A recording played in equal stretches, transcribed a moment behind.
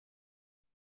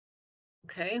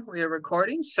Okay, we are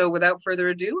recording. So without further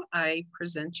ado, I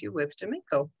present you with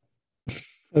Domingo.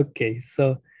 Okay,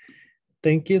 so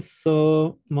thank you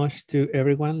so much to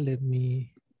everyone. Let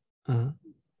me, give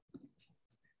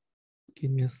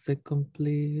me a second,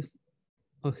 please.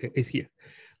 Okay, it's here.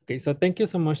 Okay, so thank you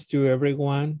so much to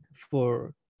everyone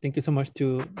thank you so much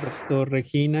to Dr.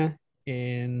 Regina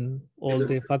and all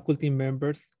the faculty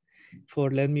members for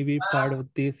letting me be part of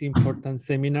these important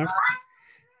seminars.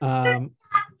 Um,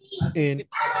 and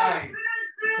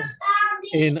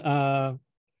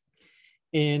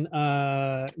and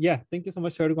yeah, thank you so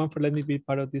much everyone for letting me be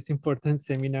part of these important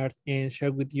seminars and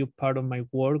share with you part of my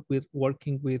work with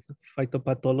working with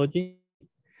phytopathology.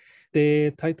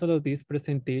 The title of this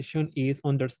presentation is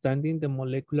Understanding the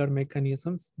Molecular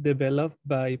Mechanisms Developed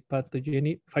by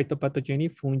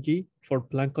Phytopathogenic Fungi for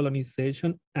Plant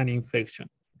Colonization and Infection.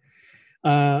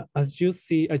 As you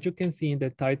can see in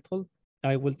the title,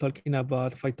 I will talking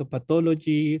about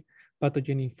phytopathology,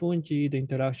 pathogenic fungi, the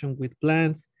interaction with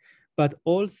plants, but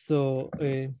also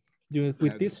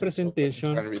with this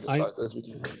presentation,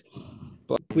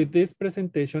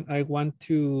 I want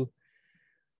to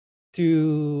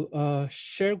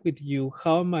share with you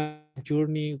how my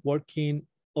journey working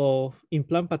in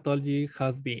plant pathology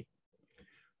has been.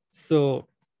 So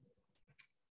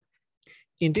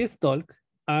in this talk,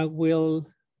 I will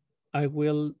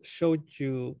show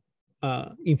you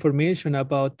information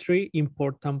about three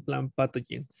important plant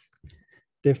pathogens.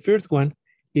 The first one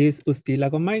is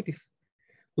Ustillagomaides.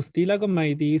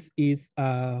 Ustillagomaides is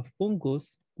a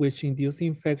fungus which induces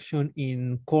infection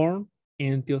in corn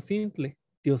and teosinte.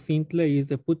 Teosinte is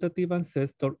the putative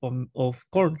ancestor of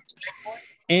corn.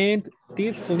 And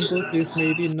this fungus is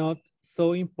maybe not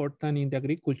so important in the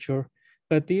agriculture,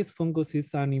 but this fungus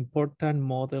is an important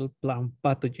model plant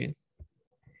pathogen.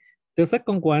 The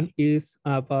second one is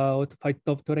about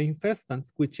Phytophthora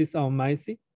infestans, which is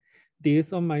Oomycete.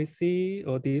 This Oomycete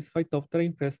or this Phytophthora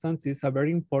infestans is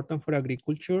very important for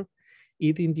agriculture.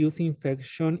 It induces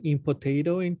infection in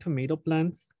potato and tomato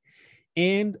plants.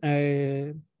 And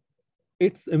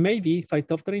it's maybe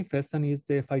Phytophthora infestans is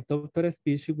the Phytophthora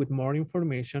species with more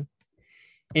information.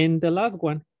 And the last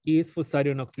one is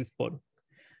Fusarium oxysporum,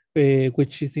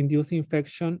 which is inducing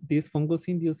infection. This fungus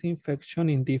induces infection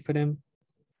in different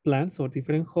plants or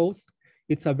different hosts.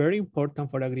 It's a very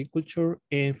important for agriculture,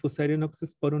 and Fusarium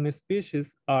oxysporum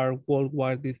species are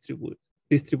worldwide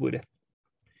distributed.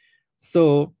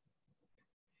 So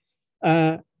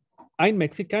I'm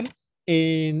Mexican,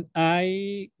 and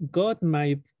I got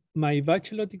my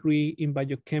bachelor degree in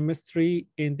biochemistry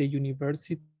in the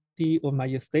University of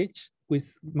my state,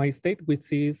 which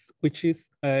is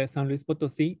San Luis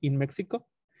Potosí in Mexico.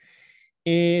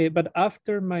 But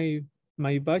after my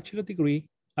bachelor degree,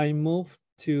 I moved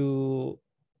to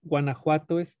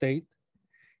Guanajuato State,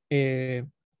 to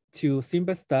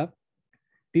Simvestab.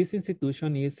 This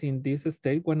institution is in this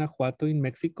state, Guanajuato in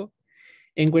Mexico.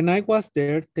 And when I was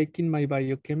there taking my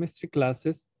biochemistry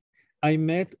classes, I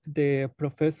met the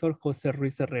professor Jose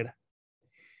Ruiz Herrera.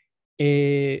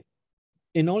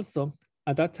 And also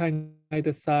at that time, I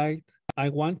decided I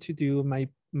want to do my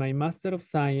Master of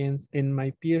Science and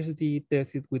my PhD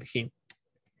thesis with him.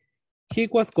 He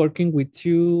was working with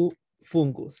two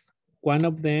fungus. One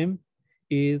of them,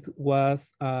 it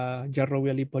was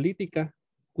Jarrobialia politica,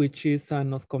 which is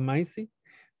an Oscomycete.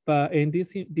 And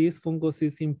this fungus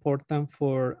is important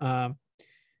for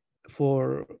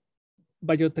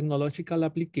biotechnological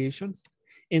applications.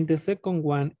 And the second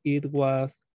one, it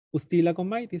was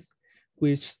Ustillagomaides,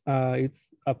 which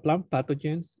it's a plant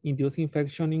pathogen, induce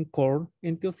infection in corn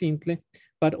and teosinte,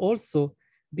 but also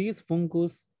this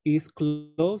fungus is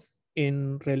close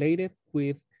and related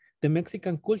with the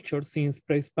Mexican culture since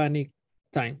pre-Hispanic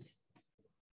times.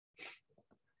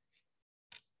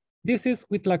 This is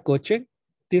Huitlacoche.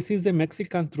 This is the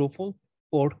Mexican truffle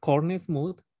or corn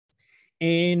smooth.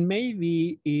 And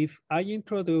maybe if I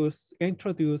introduce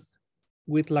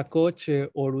Huitlacoche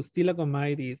or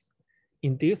Ustillagomaides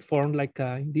in this form, like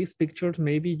in these pictures,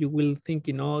 maybe you will think,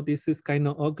 this is kind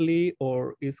of ugly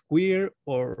or it's weird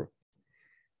or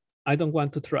I don't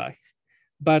want to try.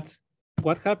 But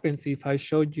what happens if I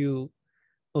show you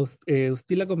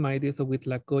Ustillagomaides or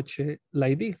Huitlacoche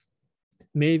like this?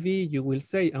 Maybe you will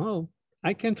say, oh,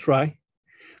 I can try.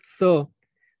 So,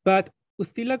 but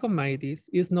Ustillagomaides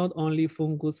is not only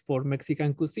fungus for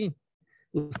Mexican cuisine.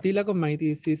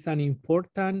 Ustillagomaides is an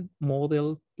important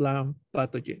model plant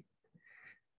pathogen.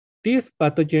 This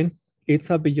pathogen, it's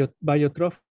a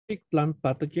biotrophic plant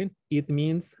pathogen. It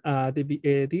means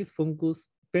this fungus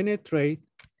penetrate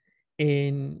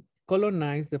and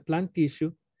colonize the plant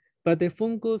tissue, but the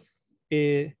fungus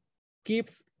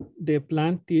keeps the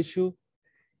plant tissue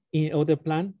of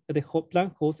the whole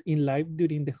plant host in life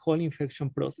during the whole infection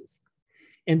process.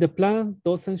 And the plant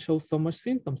doesn't show so much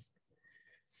symptoms.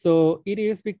 So it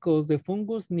is because the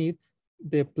fungus needs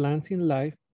the plants in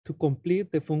life to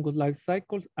complete the fungus life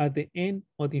cycles at the end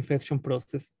of the infection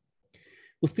process.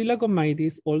 Ustila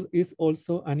is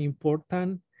also an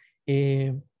important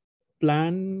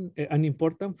an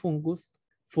important fungus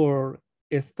for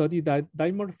study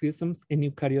dimorphisms in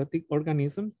eukaryotic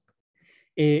organisms.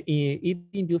 It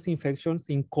induces infections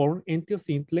in corn and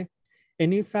teosinte,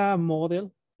 and is a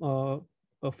model,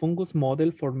 a fungus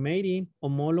model for mating,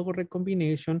 homologo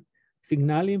recombination,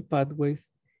 signaling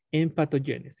pathways, and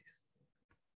pathogenesis.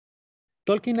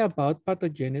 Talking about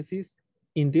pathogenesis,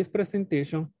 in this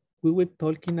presentation, we will be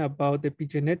talking about the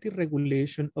epigenetic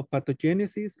regulation of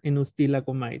pathogenesis in Ustila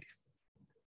gommatis.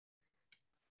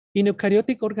 In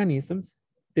eukaryotic organisms,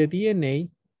 the DNA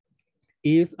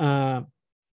is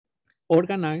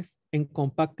organized and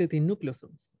compacted in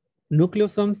nucleosomes.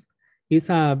 Nucleosomes is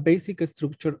a basic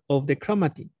structure of the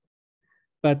chromatin,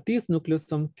 but this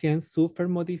nucleosome can suffer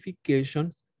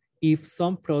modifications if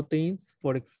some proteins,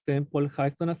 for example,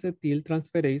 histone acetyl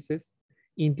transferases,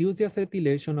 induce the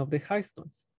acetylation of the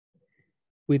histones.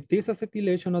 With this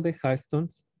acetylation of the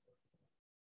histones,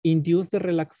 induce the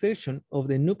relaxation of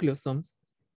the nucleosomes,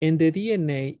 and the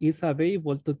DNA is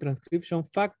available to transcription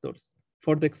factors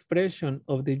for the expression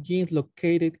of the genes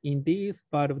located in this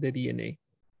part of the DNA.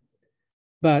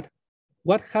 But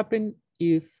what happens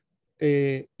is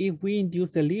if we induce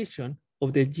deletion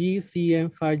of the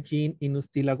GCN5 gene in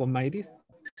Ustila gommatis,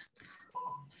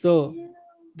 so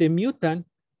the mutant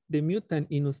in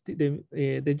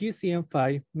the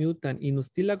GCN5 mutant in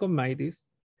Ustila gommatis,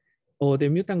 or the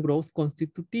mutant grows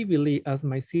constitutively as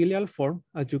mycelial form,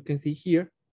 as you can see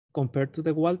here, compared to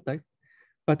the wild type,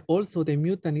 but also the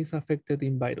mutant is affected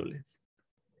in virulence.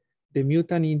 The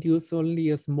mutant induces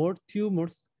only small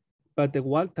tumors, but the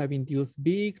wild type induced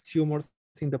big tumors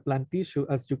in the plant tissue,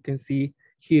 as you can see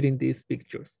here in these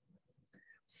pictures.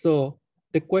 So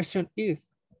the question is,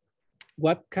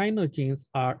 what kind of genes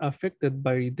are affected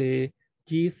by the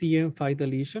GCN5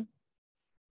 deletion?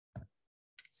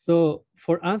 So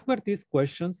for answer these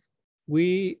questions,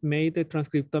 we made a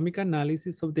transcriptomic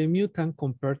analysis of the mutant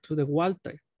compared to the wild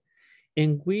type.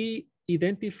 And we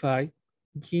identify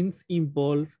genes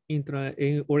involved in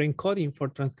or encoding for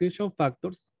transcription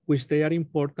factors, which they are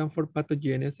important for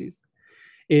pathogenesis.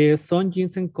 Some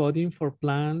genes encoding for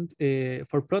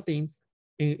for proteins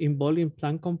involved in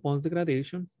plant compound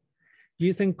degradations.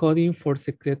 Genes encoding for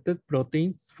secreted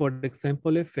proteins, for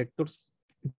example, effectors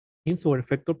genes or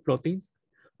effector proteins.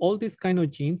 All these kind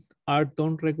of genes are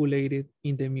down-regulated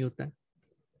in the mutant.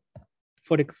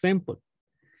 For example,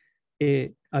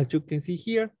 as you can see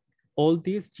here, all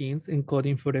these genes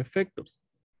encoding for effectors.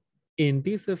 And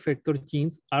these effector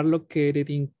genes are located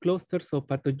in clusters of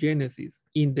pathogenesis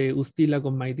in the Ustila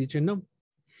gommatis genome.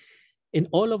 And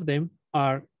all of them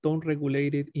are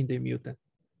down-regulated in the mutant.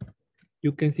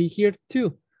 You can see here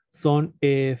too, some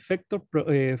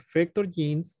effector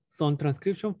genes, some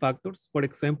transcription factors. For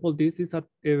example, this is a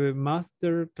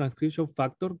master transcription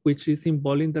factor, which is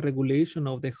involved in the regulation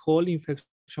of the whole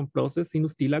infection process in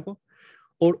Ustilago,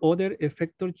 or other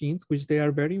effector genes, which they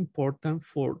are very important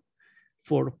for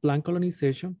plant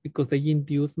colonization because they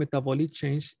induce metabolic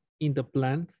change in the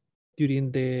plants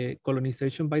during the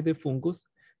colonization by the fungus.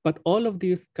 But all of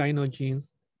these kind of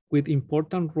genes with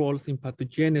important roles in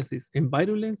pathogenesis and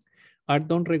virulence are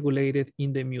down-regulated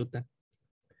in the mutant.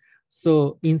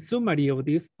 So in summary of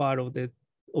this part of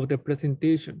the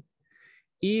presentation,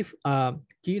 if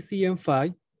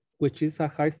GCN5, which is a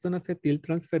histone acetyl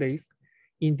transferase,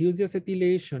 induces the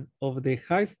acetylation of the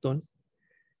histones,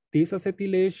 this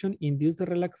acetylation induces the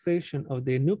relaxation of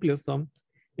the nucleosome,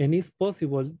 and it's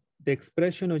possible the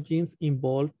expression of genes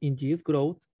involved in yeast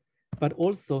growth, but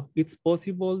also it's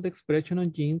possible the expression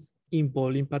of genes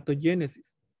involved in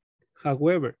pathogenesis.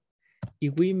 However,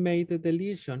 if we made the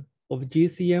deletion of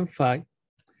GCN5,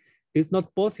 it's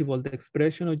not possible the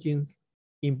expression of genes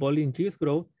involved in yeast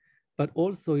growth, but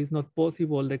also it's not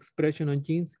possible the expression of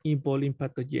genes involved in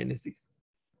pathogenesis.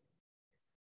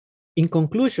 In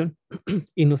conclusion,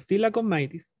 in Ustila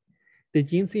gommatis, the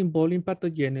genes involved in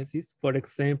pathogenesis, for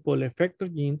example,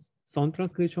 effector genes, some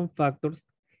transcription factors,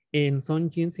 and some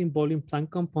genes involved in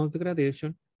plant compounds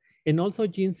degradation, and also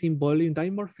genes involved in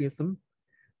dimorphism,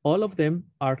 all of them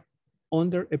are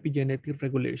under epigenetic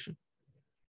regulation.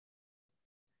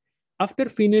 After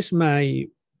finish my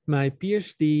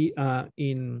PhD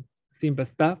in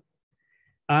Simba-Staff,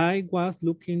 I was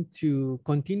looking to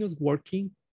continue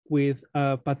working with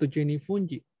pathogenic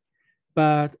fungi,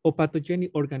 or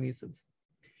pathogenic organisms.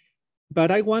 but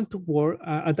I want to work,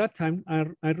 at that time,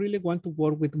 I really want to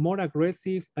work with more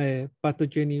aggressive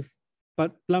pathogenic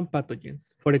plant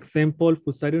pathogens. For example,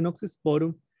 Fusarium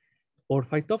oxysporum or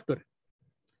Phytophthora.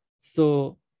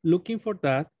 So looking for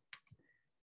that,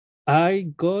 I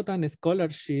got a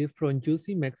scholarship from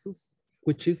UC Mexus,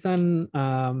 which is an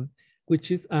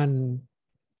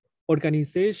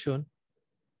organization.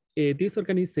 This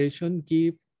organization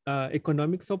gives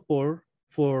economic support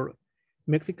for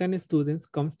Mexican students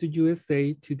comes to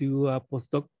USA to do a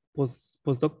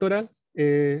postdoctoral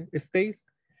stays,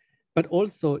 but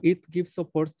also it gives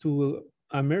support to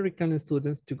American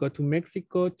students to go to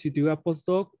Mexico to do a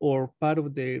postdoc or part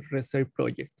of the research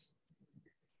projects.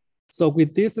 So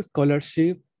with this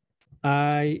scholarship,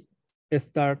 I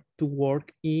start to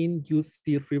work in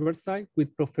UC Riverside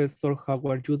with Professor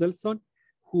Howard Judelson,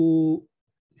 who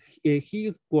he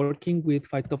is working with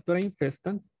Phytophthora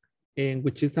infestans, and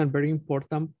which is a very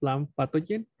important plant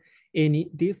pathogen. And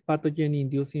this pathogen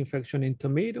induces infection in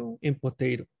tomato and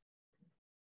potato.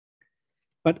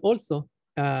 But also,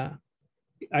 I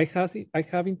interested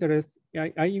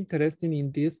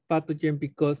in this pathogen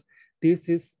because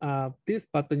this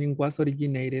pathogen was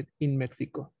originated in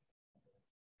Mexico.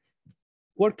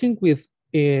 Working with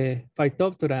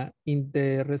Phytophthora in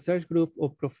the research group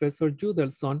of Professor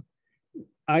Judelson,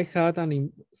 I had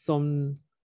some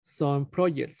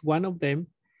projects. One of them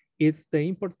is the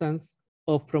importance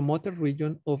of promoter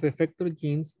region of effector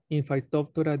genes in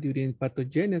Phytophthora during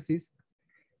pathogenesis,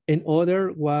 and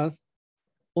other was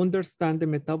understand the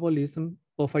metabolism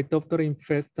of Phytophthora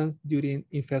infestans during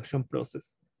infection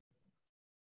process.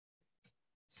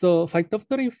 So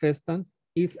Phytophthora infestans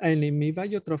is an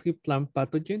hemibiotropic plant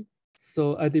pathogen.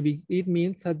 So it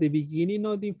means at the beginning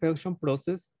of the infection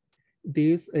process,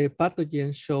 this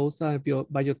pathogen shows a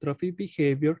biotrophic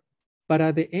behavior, but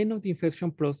at the end of the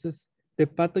infection process, the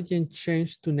pathogen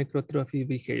changes to necrotrophic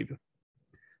behavior.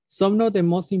 Some of the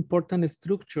most important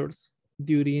structures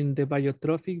during the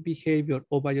biotrophic behavior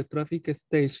or biotrophic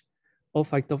stage of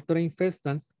Phytophthora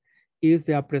infestans is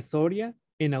the Apressoria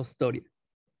and Austoria.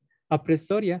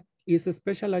 Apressoria is a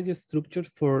specialized structure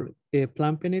for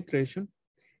plant penetration,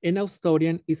 and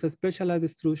Austorian is a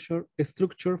specialized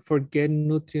structure for getting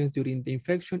nutrients during the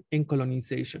infection and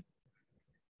colonization.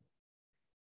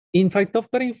 In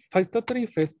Phytophthora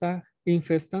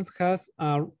infestans has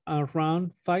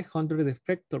around 500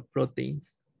 effector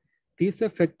proteins. These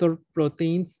effector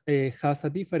proteins has a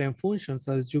different functions,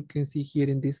 as you can see here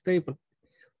in this table.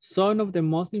 Some of the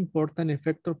most important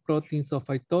effector proteins of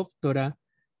Phytophthora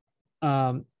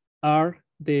are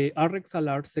the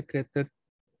RXLR secreted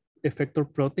effector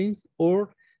proteins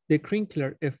or the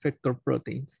Crinkler effector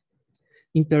proteins.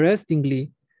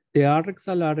 Interestingly, the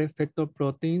RXLR effector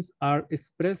proteins are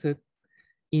expressed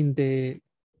in the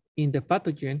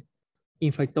pathogen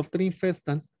in Phytophthora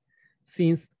infestans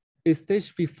since a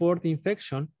stage before the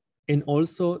infection and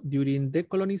also during the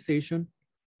colonization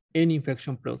and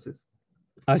infection process,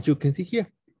 as you can see here.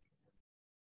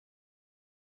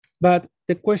 But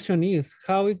the question is,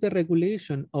 how is the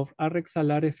regulation of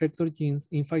RXLR effector genes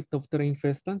in Phytophthora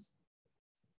infestans?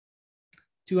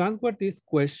 To answer these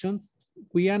questions,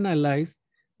 we analyze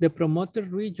the promoter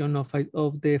region of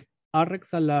the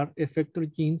RXLR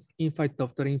effector genes in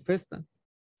Phytophthora infestans.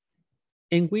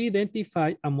 And we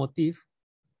identify a motif,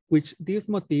 which this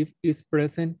motif is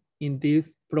present in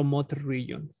these promoter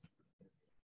regions.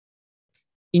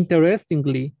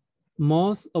 Interestingly,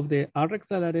 most of the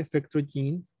RXLR effector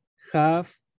genes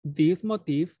have this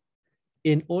motif,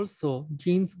 and also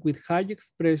genes with high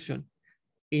expression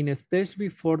in a stage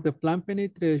before the plant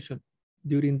penetration,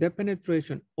 during the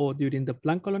penetration, or during the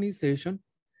plant colonization.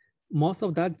 Most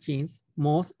of that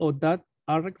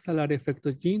RXLR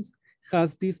effector genes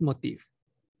has this motif.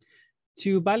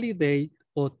 To validate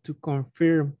or to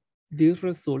confirm these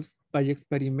results by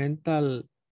experimental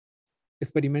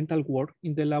work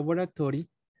in the laboratory,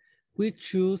 we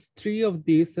choose 3 of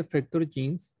these effector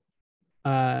genes.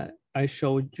 I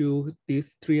showed you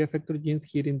these 3 effector genes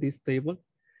here in this table.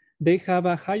 They have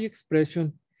a high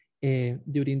expression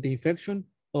during the infection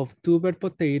of tuber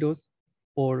potatoes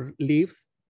or leaves.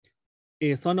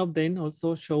 Some of them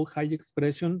also show high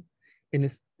expression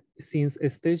since a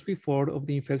stage before of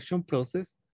the infection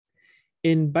process.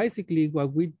 And basically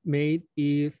what we made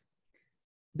is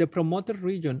the promoter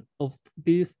region of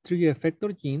these 3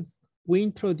 effector genes. We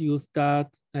introduced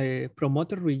that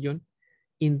promoter region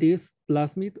in this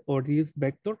plasmid or this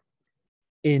vector,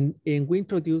 and we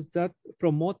introduced that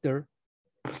promoter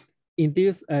in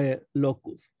this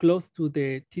locus close to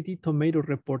the TT tomato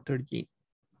reporter gene.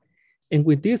 And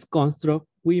with this construct,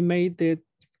 we made the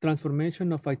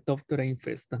transformation of Phytophthora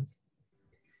infestans.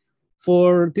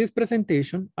 For this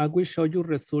presentation, I will show you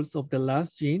results of the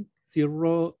last gene,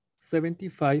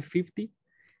 07550.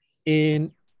 And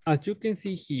as you can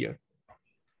see here,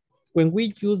 when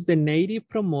we use the native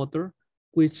promoter,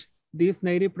 which this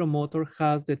native promoter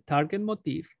has the target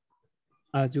motif,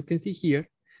 as you can see here,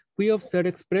 we observe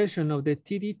expression of the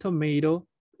TD tomato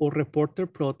or reporter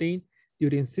protein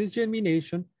during cyst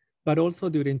germination, but also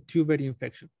during tuber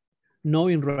infection. No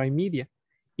in right media.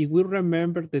 If we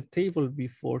remember the table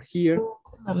before here,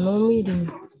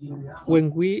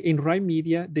 when we in right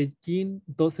media, the gene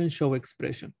doesn't show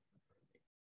expression.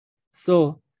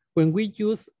 So when we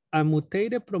use a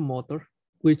mutated promoter,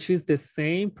 which is the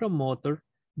same promoter,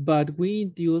 but we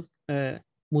induce a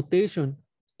mutation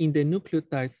in the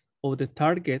nucleotides of the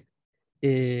target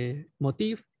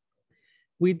motif,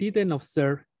 we didn't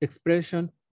observe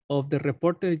expression of the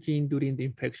reporter gene during the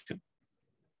infection.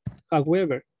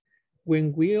 However,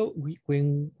 when we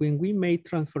made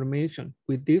transformation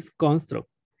with this construct,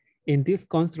 and this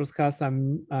construct has a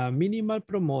minimal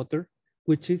promoter,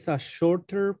 which is a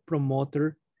shorter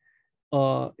promoter,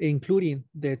 including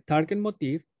the target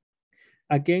motif,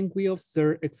 again, we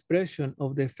observe expression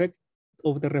of the effect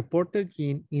of the reporter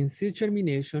gene in cyst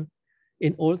germination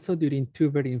and also during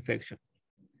tuber infection.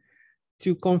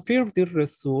 To confirm the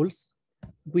results,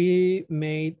 we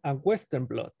made a Western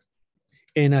blot.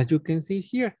 And as you can see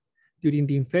here, during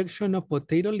the infection of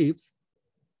potato leaves,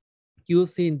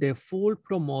 using the full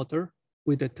promoter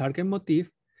with the target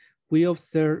motif, we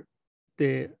observe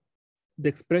the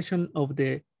expression of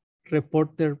the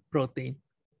reporter protein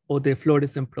or the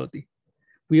fluorescent protein.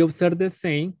 We observe the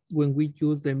same when we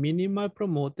use the minimal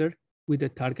promoter with the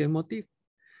target motif,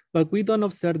 but we don't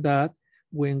observe that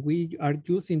when we are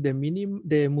using the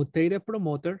mutated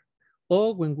promoter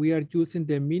or when we are using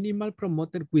the minimal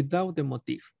promoter without the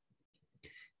motif.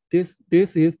 This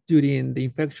is during the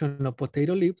infection of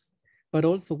potato leaves, but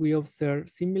also we observe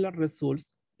similar results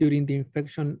during the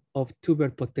infection of tuber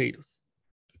potatoes.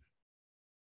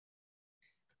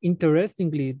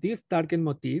 Interestingly, this target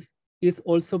motif is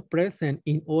also present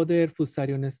in other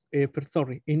Fusariones,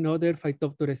 in other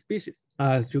Phytophthora species,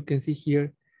 as you can see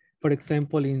here, for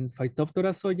example, in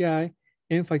Phytophthora soyae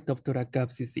and Phytophthora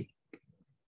capsicii.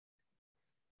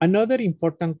 Another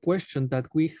important question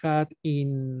that we had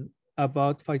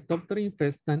about Phytophthora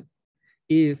infestan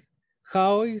is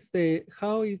how is the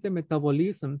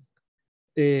metabolisms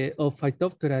of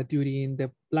Phytophthora during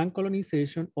the plant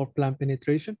colonization or plant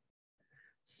penetration?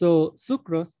 So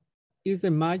sucrose is the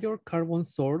major carbon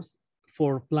source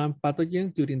for plant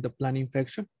pathogens during the plant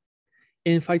infection.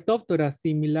 And Phytophthora,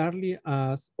 similarly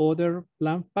as other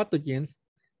plant pathogens,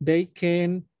 they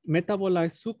can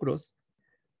metabolize sucrose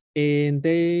and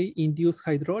they induce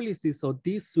hydrolysis of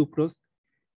this sucrose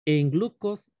in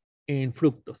glucose and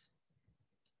fructose.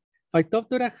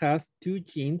 Phytophthora has two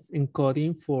genes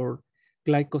encoding for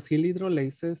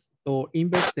glycosyl or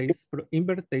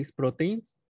invertase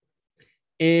proteins.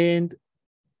 And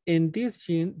in this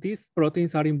gene, these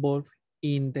proteins are involved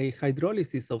in the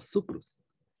hydrolysis of sucrose.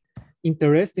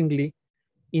 Interestingly,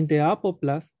 in the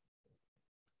apoplast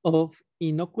of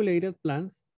inoculated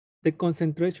plants, the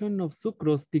concentration of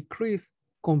sucrose decreased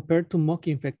compared to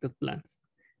mock-infected plants.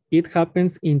 It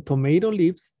happens in tomato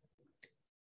leaves,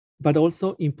 but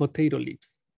also in potato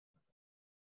leaves.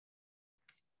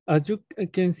 As you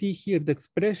can see here, the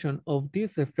expression of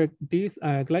this effect, these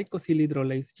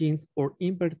glycosyl genes or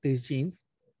invertase genes,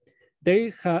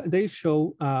 they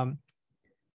show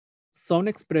some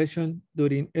expression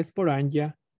during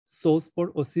sporangia,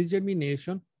 zoospore, or cyst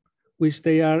germination, which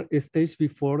they are staged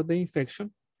before the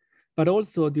infection, but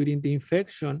also during the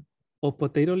infection of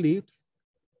potato leaves,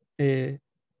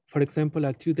 for example,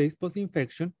 at 2 days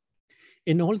post-infection,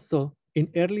 and also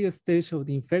in early stage of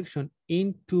the infection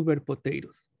in tuber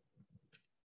potatoes.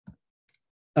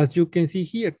 As you can see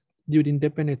here, during the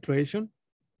penetration,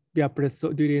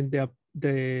 during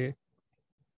the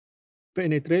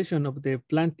penetration of the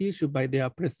plant tissue by the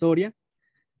appressoria,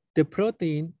 the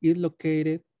protein is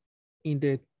located in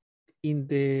the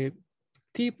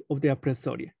tip of the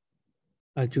appressoria,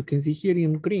 as you can see here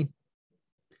in green.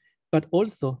 But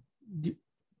also,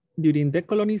 during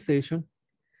decolonization,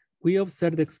 we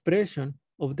observe the expression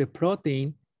of the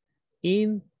protein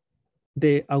in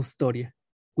the haustoria,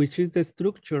 which is the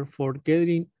structure for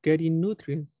getting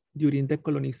nutrients during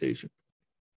decolonization.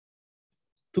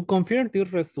 To confirm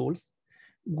these results,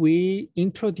 we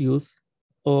introduce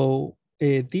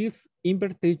these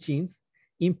invertase genes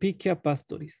in Pichia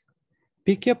pastoris.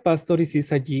 Pichia pastoris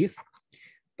is a yeast,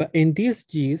 and this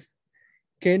yeast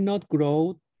cannot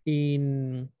grow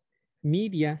in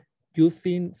media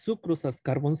using sucrose as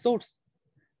carbon source.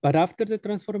 But after the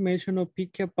transformation of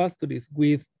Pichia pastoris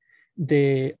with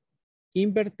the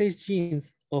invertase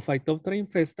genes of Phytophthora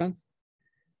infestans,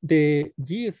 the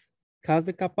yeast has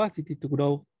the capacity to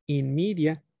grow in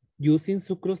media using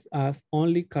sucrose as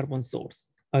only carbon source,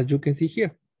 as you can see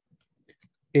here.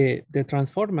 The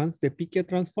transformants, the Pichia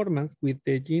transformants with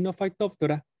the gene of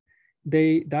Phytophthora,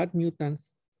 that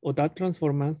mutants or that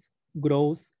transformants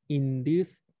grows in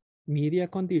these media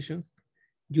conditions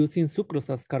using sucrose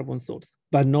as carbon source,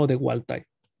 but not the wild type.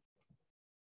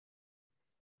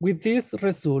 With these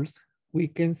results, we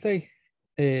can say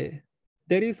there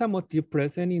is a motif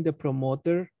present in the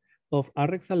promoter of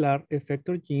RXLR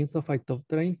effector genes of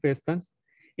Phytophthora infestans,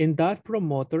 and that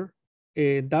promoter,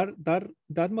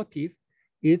 that motif,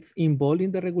 it's involved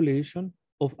in the regulation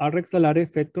of RXLR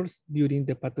effectors during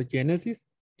the pathogenesis,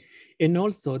 and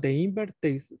also the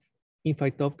invertases in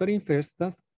Phytophthora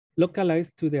infestans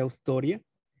localized to the Austoria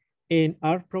and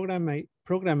are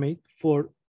programmed for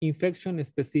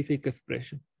infection-specific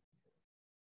expression.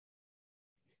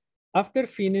 After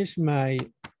finish my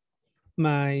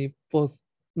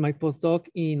postdoc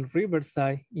in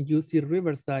Riverside, in UC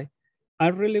Riverside, I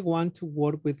really want to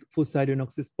work with Fusarium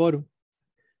oxysporum.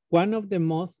 One of the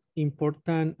most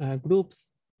important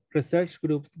research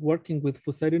groups working with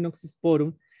Fusarium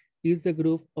oxysporum is the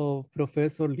group of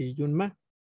Professor Lee Yun Ma.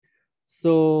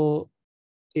 So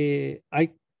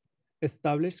I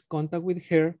established contact with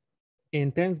her,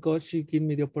 and thanks God she gave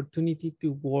me the opportunity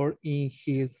to work in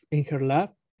her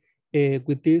lab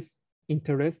with this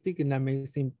interesting and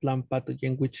amazing plant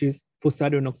pathogen, which is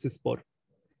Fusarium oxysporum.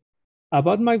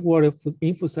 About my work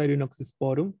in Fusarium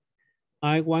oxysporum,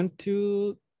 I want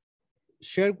to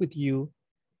share with you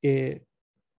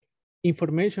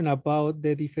information about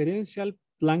the differential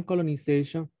plant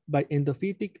colonization by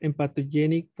endophytic and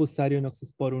pathogenic Fusarium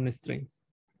oxysporum strains.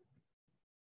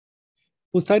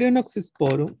 Fusarium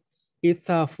oxysporum,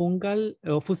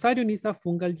 Fusarium is a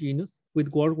fungal genus with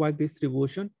worldwide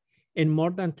distribution and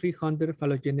more than 300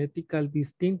 phylogenetical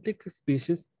distinctive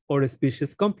species or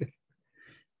species complex.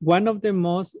 One of the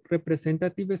most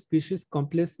representative species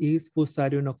complex is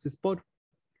Fusarium oxysporum,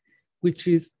 which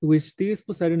this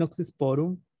Fusarium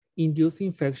oxysporum induce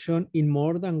infection in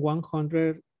more than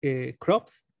 100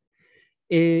 crops.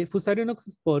 Fusarium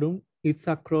oxysporum, it's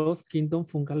a cross-kingdom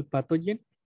fungal pathogen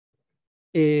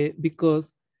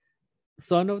because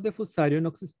some of the Fusarium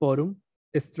oxysporum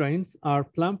strains are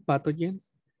plant pathogens,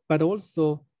 but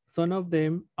also some of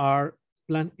them are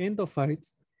plant endophytes,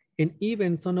 and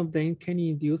even some of them can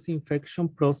induce infection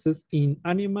process in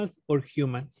animals or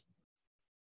humans.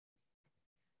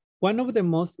 One of the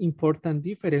most important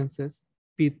differences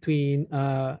between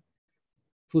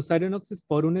Fusarium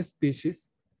oxysporum species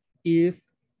is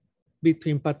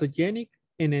between pathogenic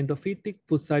and endophytic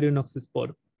Fusarium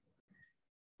oxysporum.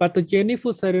 Pathogenic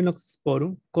Fusarium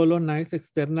oxysporum colonize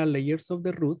external layers of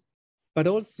the root, but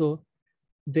also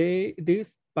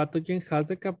this pathogen has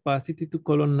the capacity to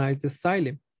colonize the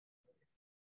xylem.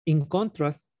 In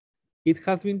contrast, it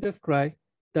has been described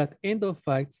that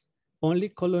endophytes only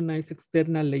colonize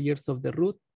external layers of the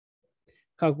root.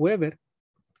 However,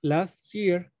 last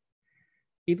year,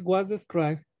 it was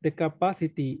described the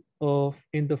capacity of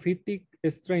endophytic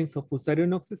strains of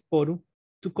Fusarium oxysporum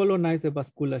to colonize the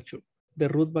vasculature, the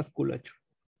root vasculature.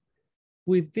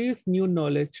 With this new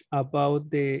knowledge about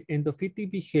the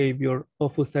endophytic behavior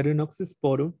of Fusarium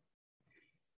oxysporum,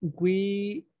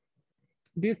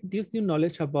 this new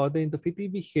knowledge about the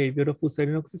endophytic behavior of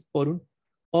Fusarium oxysporum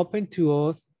opened to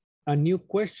us a new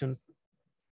questions,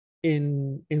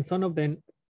 and some of them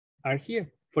are here.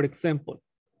 For example,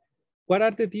 what are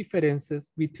the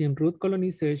differences between root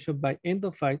colonization by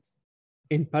endophytes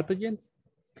and pathogens?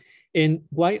 And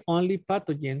why only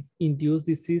pathogens induce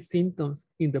disease symptoms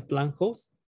in the plant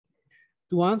host?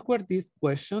 To answer these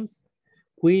questions,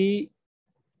 we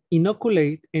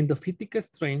inoculate endophytic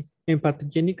strains and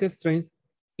pathogenic strains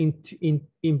in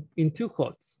two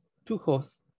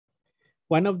hosts.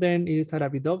 One of them is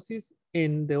Arabidopsis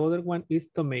and the other one is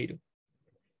tomato.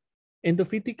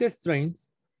 Endophytic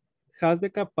strains has the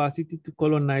capacity to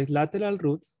colonize lateral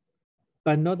roots,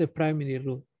 but not the primary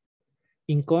root.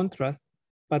 In contrast,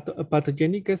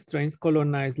 pathogenic strains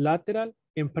colonize lateral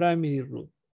and primary root.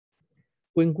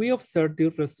 When we observed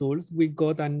these results, we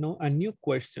got a new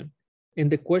question.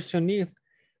 And the question is,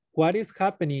 what is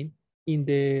happening in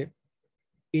the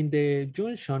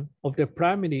junction of the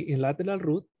primary and lateral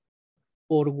root?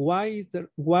 Or why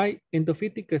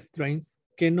endophytic strains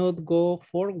cannot go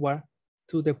forward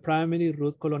to the primary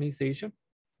root colonization?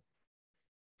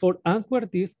 For answer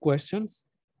these questions,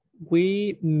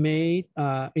 we made,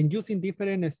 in using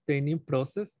different staining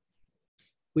process,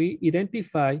 we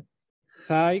identify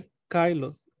high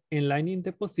chylose and lining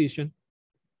deposition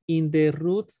in the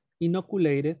roots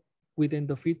inoculated with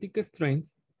endophytic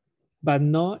strains, but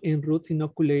not in roots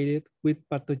inoculated with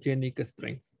pathogenic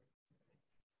strains.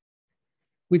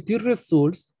 With these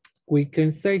results, we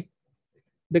can say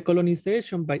the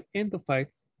colonization by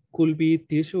endophytes could be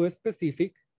tissue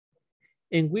specific,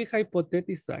 and we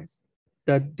hypothesize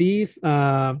that these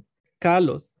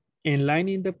callus and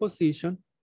lining deposition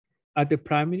at the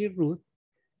primary root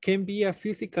can be a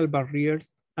physical barriers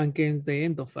against the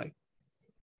endophyte.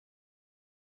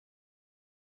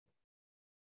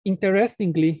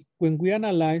 Interestingly, when we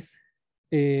analyze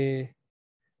using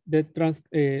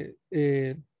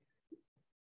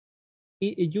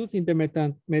the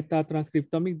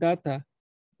metatranscriptomic data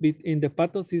in the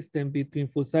pathosystem between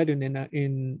Fusarium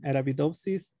and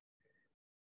Arabidopsis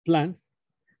plants,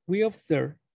 we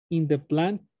observe in the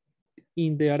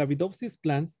Arabidopsis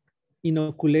plants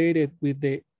inoculated with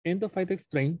the endophyte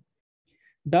strain,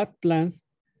 that plants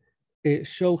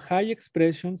show high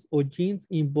expressions of genes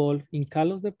involved in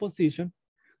callus deposition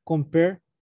compared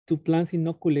to plants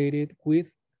inoculated with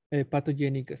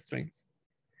pathogenic strains.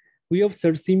 We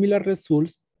observe similar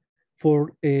results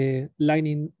for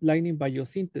lining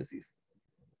biosynthesis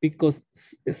because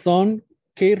some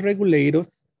K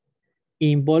regulators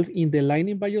involved in the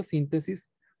lining biosynthesis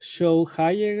show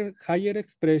higher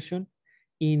expression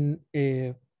in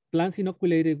plants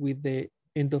inoculated with the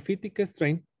endophytic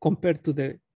strain compared to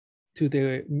the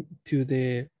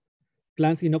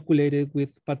plants inoculated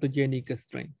with pathogenic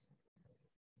strains.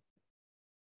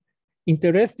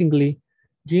 Interestingly,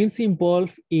 genes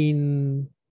involved in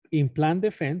plant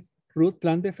defense, root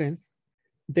plant defense,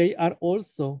 they are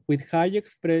also with high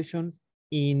expressions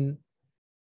in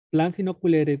plants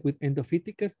inoculated with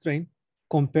endophytic strain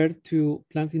compared to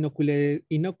plants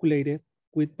inoculated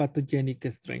with pathogenic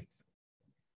strains.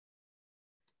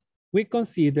 We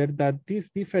consider that these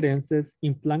differences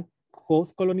in plant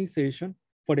host colonization,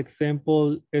 for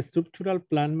example, a structural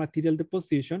plant material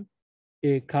deposition,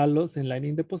 callus and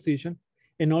lining deposition,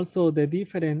 and also the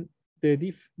differences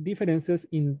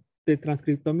in the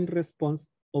transcriptomic response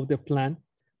of the plant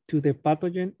to the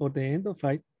pathogen or the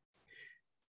endophyte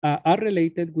are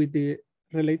related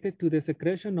to the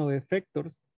secretion of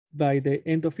effectors by the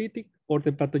endophytic or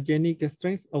the pathogenic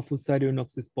strains of Fusarium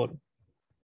oxysporum.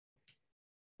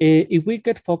 If we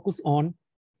get focused on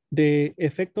the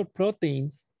effector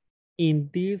proteins in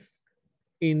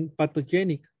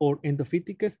pathogenic or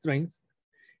endophytic strains,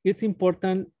 it's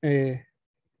important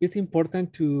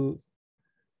to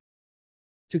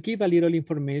give a little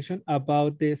information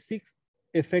about the 6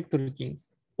 effector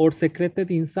genes or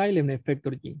secreted in xylem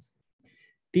effector genes.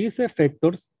 These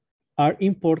effectors are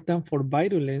important for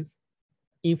virulence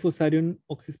in Fusarium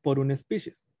oxysporum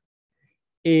species.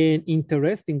 And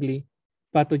interestingly,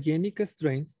 pathogenic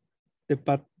strains, the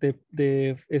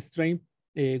strain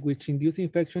which induce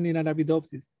infection in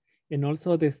Arabidopsis, and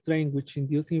also the strain which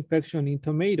induce infection in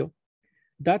tomato,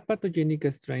 that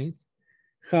pathogenic strains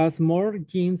has more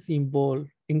genes involved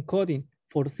encoding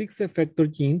for 6 effector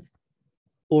genes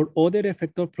or other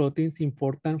effector proteins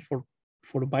important for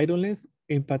virulence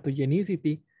and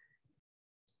pathogenicity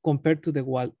compared to the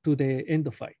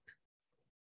endophyte.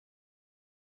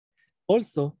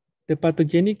 Also, the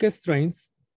pathogenic strains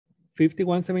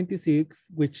 5176,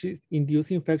 which is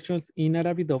induce infections in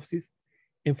Arabidopsis,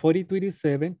 and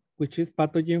 4287, which is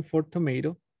pathogen for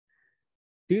tomato.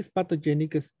 These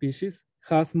pathogenic species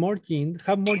have more genes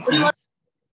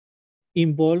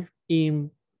involved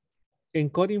in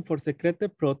encoding for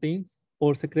secreted proteins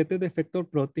or secreted effector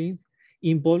proteins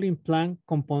involved in plant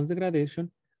compound degradation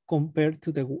compared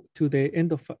to the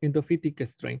endophytic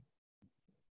strain.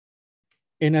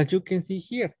 And as you can see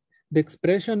here, the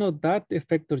expression of that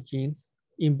effector genes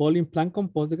involved in plant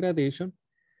compound degradation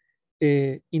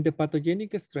in the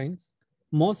pathogenic strains,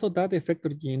 most of that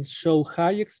effector genes show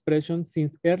high expression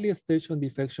since early stage of the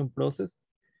infection process.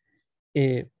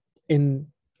 And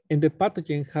the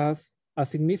pathogen has a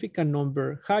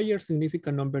higher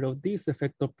significant number of these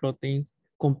effector proteins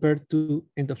compared to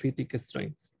endophytic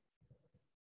strains.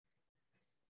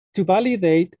 To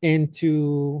validate and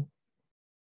to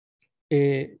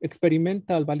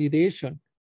experimental validation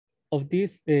of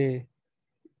these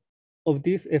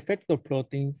effector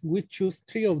proteins, we choose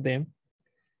 3 of them.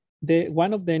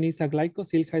 One of them is a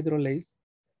glycosyl hydrolase.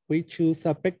 We choose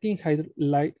a pectin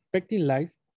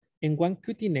lyase and one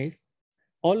cutinase.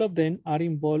 All of them are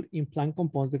involved in plant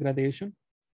compound degradation.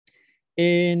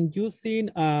 And using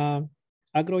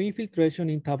agroinfiltration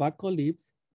in tobacco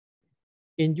leaves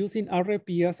and using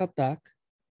RP as attack,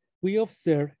 we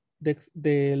observe these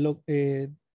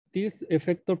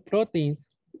effector proteins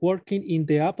working in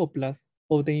the apoplast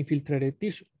of the infiltrated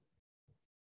tissue.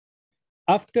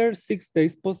 After 6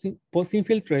 days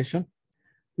post-infiltration,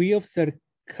 we observe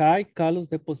high callus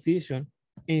deposition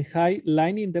and high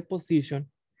lining deposition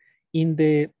in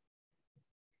the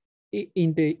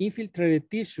infiltrated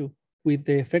tissue with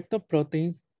the effector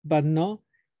proteins, but not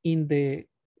in the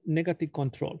negative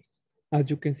controls, as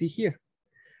you can see here.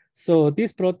 So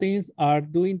these proteins are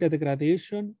doing the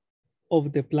degradation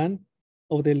of the plant,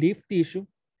 of the leaf tissue.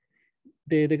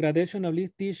 The degradation of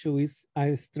leaf tissue is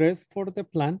a stress for the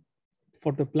plant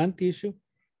tissue,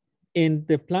 and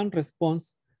the plant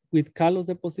responds with callus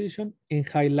deposition and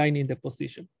high lining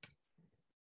deposition.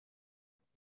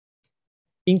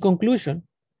 In conclusion,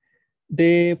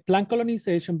 the plant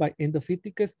colonization by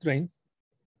endophytic strains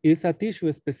is a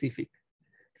tissue specific.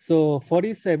 So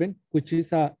 47, which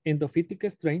is an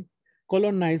endophytic strain,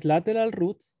 colonized lateral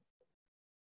roots,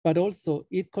 but also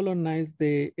it colonized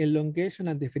the elongation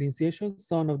and differentiation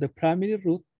zone of the primary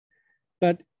root,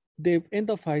 but the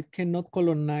endophyte cannot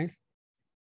colonize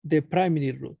the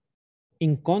primary root.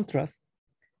 In contrast,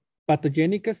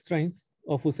 pathogenic strains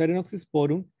of Fusarium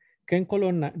oxysporum can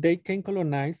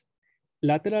colonize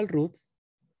lateral roots,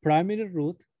 primary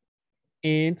root,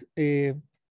 and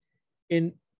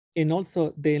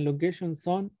also the elongation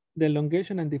zone, the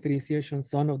elongation and differentiation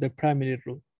zone of the primary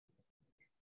root.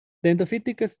 The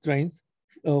endophytic strains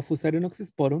of Fusarium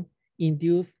oxysporum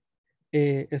induce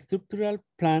a structural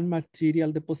plant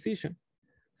material deposition.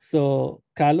 So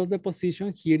callus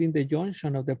deposition here in the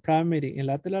junction of the primary and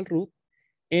lateral root,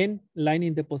 and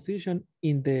lining deposition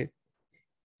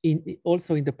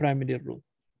also in the primary root.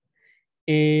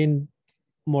 And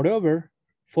moreover,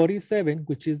 47,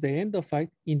 which is the endophyte,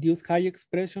 induce high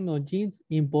expression of genes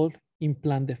involved in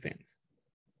plant defense.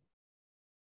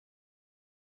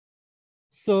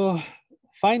 So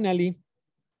finally,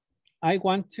 I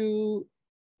want to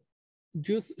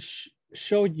just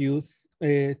show you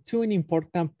two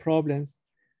important problems.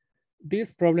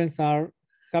 These problems are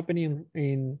happening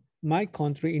in my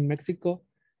country, in Mexico,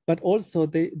 but also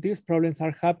these problems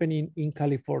are happening in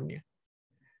California.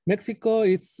 Mexico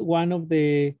is one of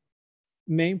the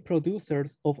main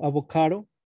producers of avocado,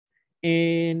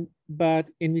 but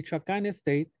in Michoacán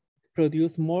state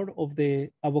produce more of the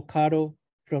avocado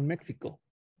from Mexico.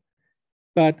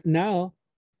 But now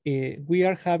we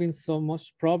are having so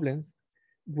much problems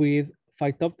with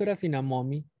Phytophthora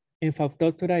cinnamomi and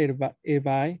Phytophthora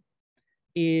evae,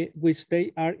 which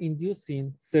they are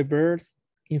inducing severe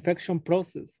infection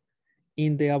process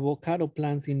in the avocado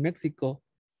plants in Mexico,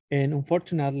 and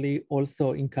unfortunately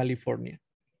also in California.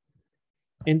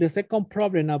 And the second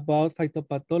problem about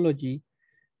phytopathology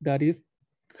that is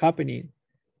happening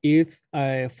is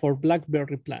for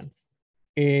blackberry plants,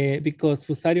 because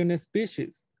Fusarium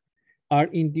species are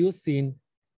inducing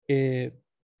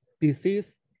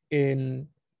disease and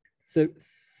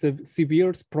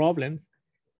severe problems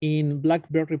in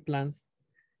blackberry plants.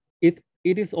 It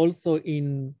is also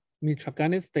in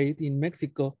Michoacán state in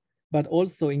Mexico, but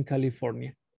also in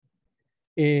California.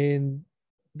 And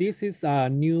this is a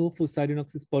new Fusarium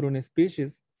oxysporum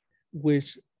species,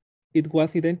 which it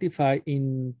was identified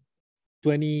in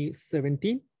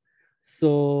 2017.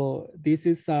 So this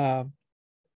is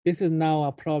now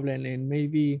a problem, and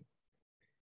maybe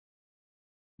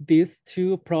these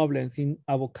two problems in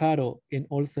avocado and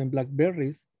also in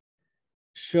blackberries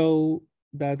show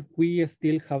that we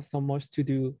still have so much to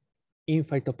do in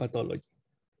phytopathology.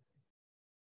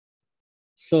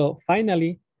 So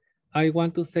finally, I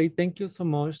want to say thank you so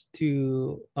much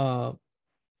to Dr.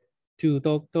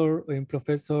 and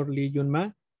Professor Lee Yun Ma,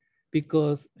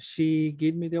 because she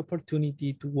gave me the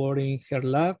opportunity to work in her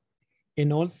lab,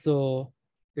 and also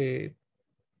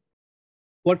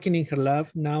working in her lab,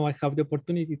 now I have the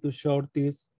opportunity to share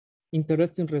these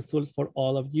interesting results for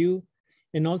all of you.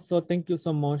 And also thank you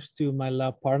so much to my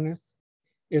lab partners,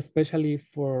 especially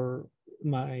for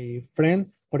my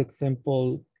friends, for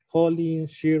example, Holly,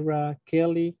 Shira,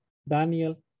 Kelly,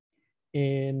 Daniel,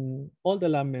 and all the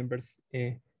lab members,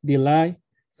 Delay.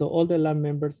 So all the lab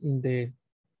members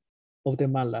of the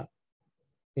MAD lab.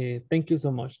 Thank you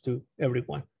so much to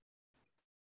everyone.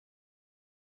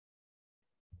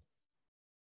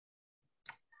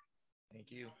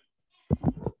 Thank you.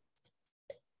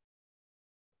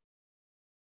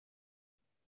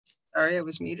 Sorry, I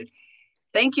was muted.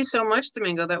 Thank you so much,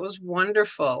 Domingo. That was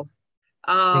wonderful.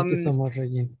 Thank you so much,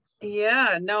 Regine.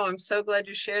 Yeah, no, I'm so glad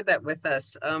you shared that with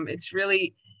us. It's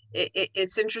really,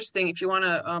 it's interesting. If you want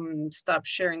to stop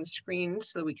sharing the screen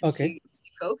so we can see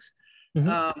folks.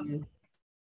 Mm-hmm.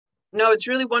 No, it's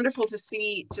really wonderful to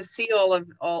see all of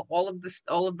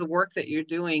the work that you're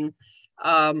doing.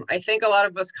 I think a lot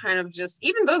of us kind of just,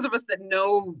 even those of us that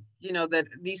know, you know, that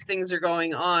these things are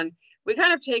going on, we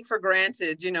kind of take for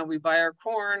granted, you know, we buy our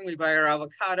corn, we buy our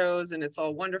avocados, and it's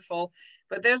all wonderful.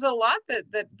 But there's a lot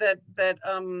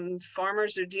that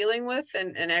farmers are dealing with,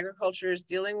 and agriculture is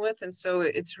dealing with, and so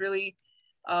it's really,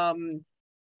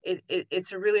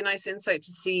 it's a really nice insight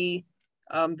to see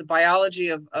the biology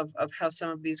of how some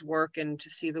of these work, and to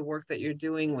see the work that you're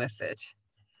doing with it.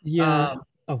 Yeah.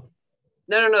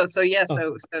 No. So yeah,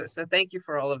 so thank you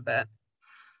for all of that.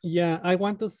 Yeah, I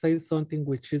want to say something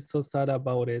which is so sad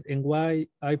about it, and why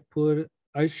I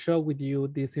share with you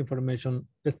this information,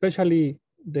 especially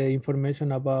the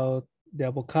information about the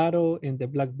avocado and the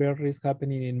blackberries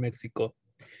happening in Mexico.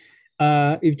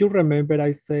 If you remember,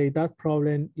 I say that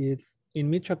problem is in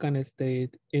Michoacan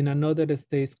state, in another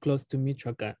state close to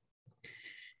Michoacan.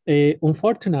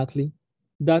 Unfortunately,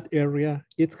 that area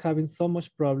is having so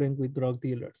much problem with drug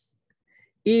dealers.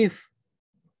 If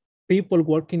people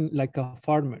working like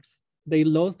farmers, they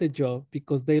lost the job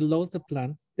because they lost the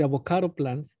plants, the avocado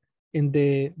plants and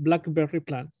the blackberry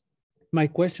plants. My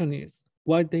question is,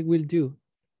 what they will do?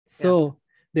 So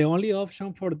the only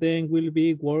option for them will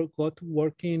be go to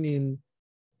working in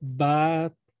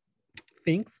bad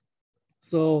things.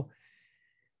 So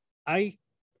I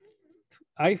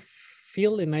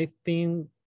feel and I think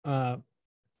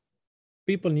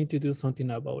people need to do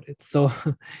something about it. So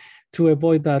to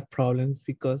avoid that problems,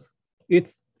 because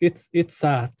it's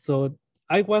sad. So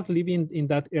I was living in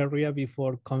that area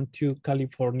before come to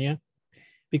California,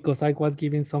 because I was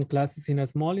giving some classes in a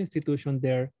small institution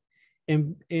there,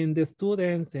 and the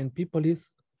students and people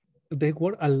they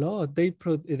work a lot. They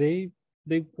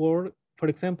work. For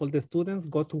example, the students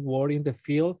go to work in the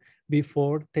field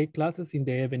before take classes in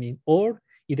the evening, or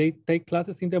if they take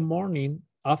classes in the morning,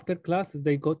 after classes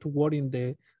they go to work in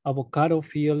the avocado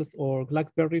fields or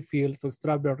blackberry fields or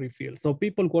strawberry fields. So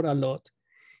people work a lot.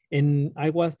 And I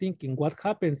was thinking, what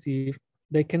happens if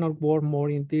they cannot work more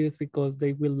in this because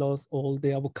they will lose all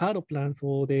the avocado plants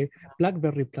or the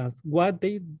blackberry plants? What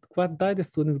that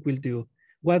students will do,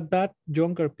 what that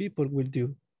younger people will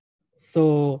do.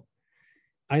 So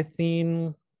I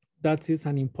think that is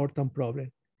an important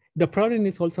problem. The problem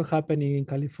is also happening in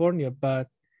California, but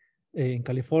in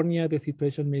California, the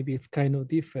situation maybe is kind of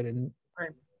different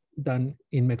than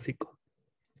in Mexico.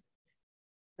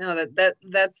 No,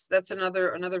 that's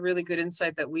another really good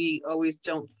insight that we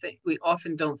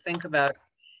often don't think about,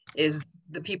 is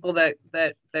the people that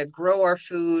grow our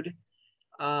food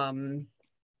are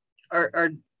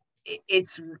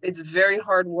it's very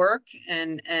hard work,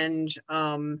 and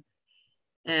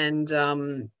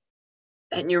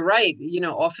you're right, you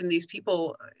know, often these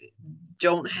people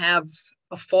don't have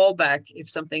a fallback if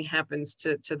something happens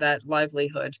to that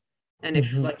livelihood. And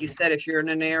if, like you said, if you're in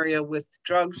an area with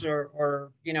drugs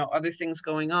or you know, other things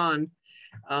going on,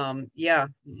 yeah,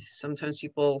 sometimes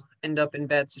people end up in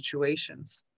bad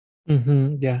situations.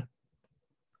 Yeah.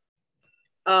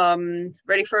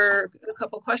 Ready for a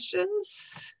couple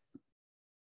questions?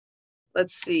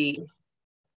 Let's see.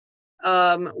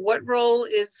 What role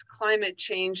is climate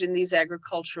change in these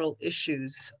agricultural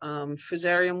issues?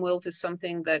 Fusarium wilt is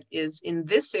something that is in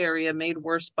this area made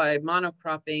worse by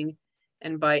monocropping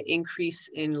and by increase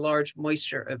in large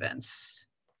moisture events.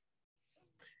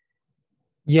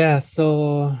 Yeah,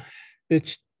 so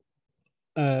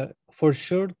for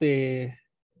sure the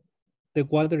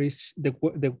weather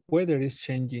is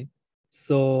changing.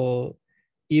 So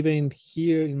even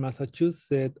here in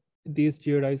Massachusetts, this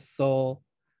year I saw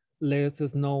less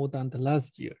snow than the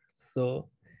last year. So,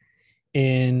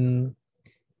 and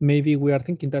maybe we are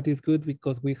thinking that is good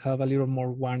because we have a little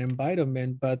more warm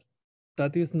environment, but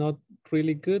that is not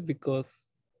really good, because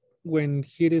when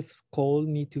here is cold,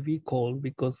 need to be cold,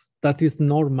 because that is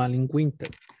normal in winter.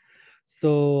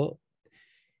 So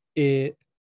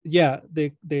yeah,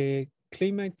 the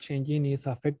climate changing is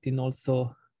affecting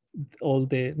also all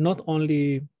the, not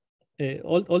only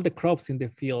all the crops in the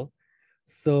field.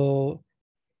 So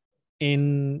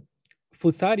in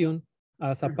Fusarium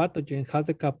as a pathogen has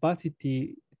the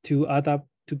capacity to adapt,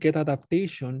 to get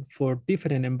adaptation for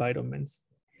different environments.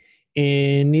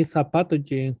 And it's a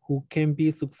pathogen who can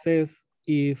be success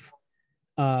if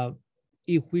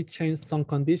we change some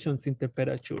conditions in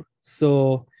temperature.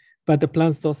 So, but the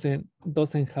plants doesn't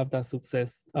have that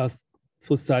success as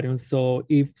Fusarium. So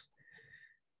if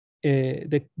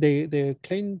the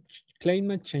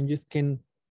climate changes can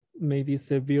maybe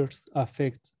severe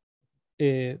affect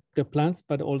the plants,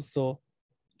 but also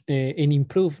and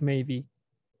improve maybe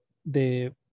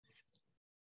the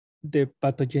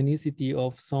pathogenicity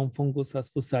of some fungus as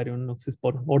Fusarium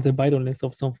noxisporum, or the virulence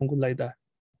of some fungus like that,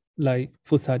 like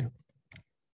Fusarium.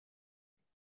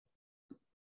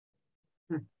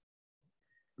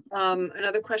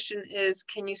 Another question is,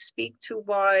 can you speak to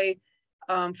why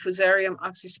Fusarium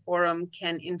oxysporum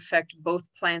can infect both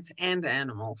plants and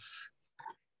animals?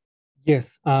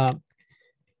 Yes.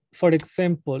 For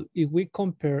example, if we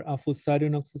compare a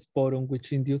Fusarium oxysporum,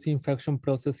 which induce infection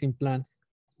process in plants,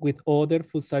 with other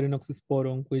Fusarium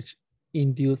oxysporum, which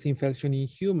induce infection in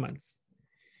humans,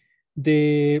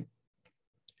 the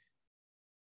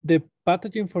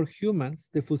pathogen for humans,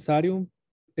 the Fusarium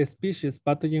species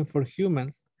pathogen for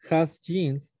humans, has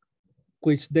genes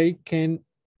which they can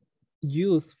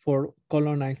use for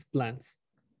colonized plants.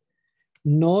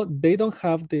 No, they don't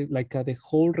have the the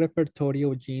whole repertoire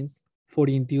of genes for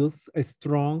induce a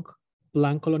strong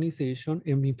plant colonization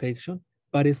and infection,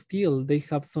 but still they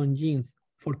have some genes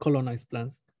for colonized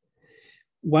plants.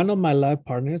 One of my lab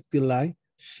partners, Delay,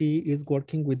 she is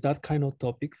working with that kind of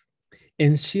topics,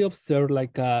 and she observed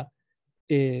a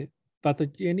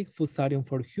pathogenic fusarium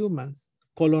for humans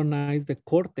colonize the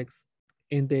cortex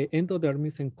and the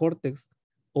endodermis and cortex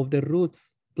of the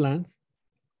roots plants.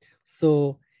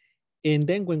 So, and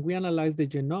then when we analyze the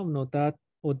genome of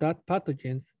that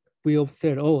pathogens, we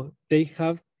observe, oh, they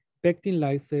have pectin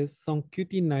lyses, some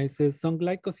cutinises, some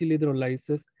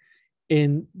glycosylhydrolases,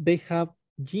 and they have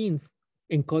genes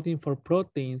encoding for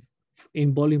proteins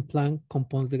involving plant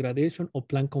compounds degradation or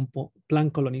plant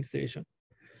colonization.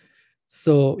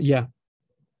 So yeah,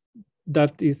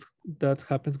 that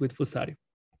happens with Fusarium.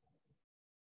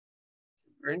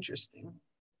 Very interesting.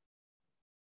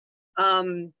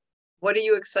 What are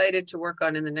you excited to work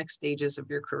on in the next stages of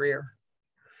your career?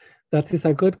 That is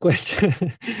a good question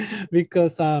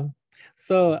because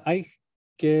so I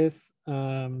guess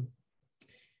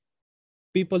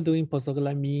people doing postdoc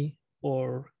like me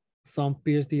or some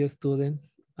PhD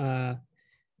students,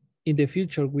 in the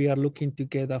future, we are looking to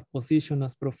get a position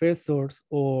as professors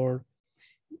or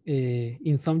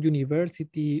in some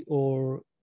university or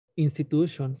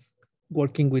institutions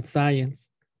working with science.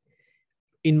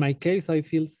 In my case, I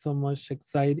feel so much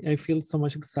excited. I feel so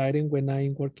much excited when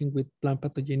I'm working with plant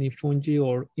pathogenic fungi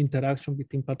or interaction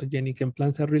between pathogenic and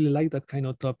plants. I really like that kind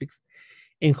of topics.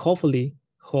 And hopefully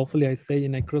I say,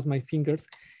 and I cross my fingers,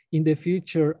 in the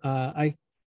future, I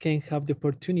can have the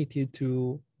opportunity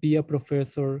to be a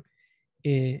professor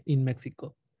in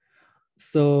Mexico.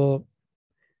 So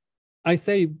I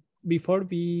say before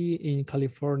being in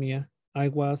California, I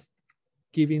was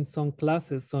giving some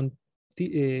classes, some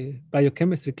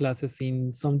biochemistry classes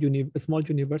in some small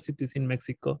universities in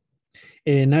Mexico.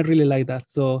 And I really like that.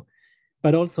 So,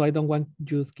 but also I don't want to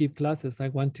just give classes. I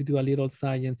want to do a little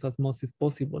science as much as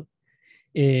possible.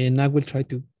 And I will try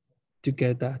to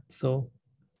get that. So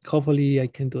hopefully I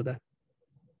can do that.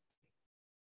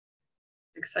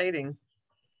 Exciting.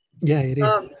 Yeah, it is.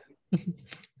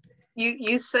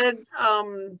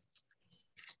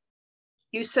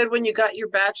 You said when you got your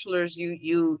bachelor's,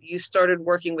 you started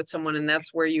working with someone, and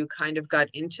that's where you kind of got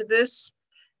into this.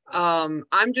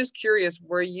 I'm just curious,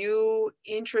 were you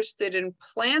interested in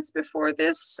plants before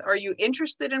this? Are you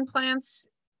interested in plants?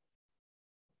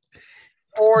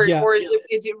 Or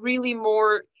is it really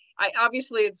more,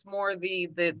 obviously it's more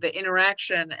the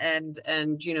interaction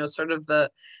and you know, sort of the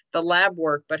lab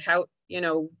work, but how, you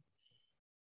know,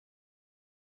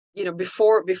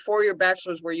 before your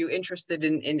bachelor's, were you interested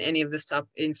in any of this stuff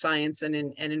in science and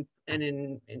in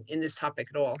this topic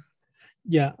at all?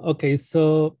 Yeah, okay.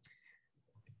 So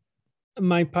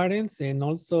my parents, and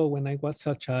also when I was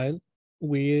a child,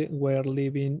 we were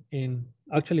living in,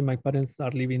 actually my parents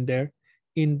are living there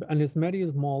in a very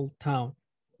small town.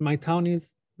 My town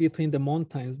is between the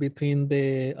mountains, between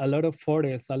a lot of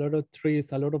forests, a lot of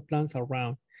trees, a lot of plants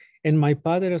around. And my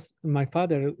father is,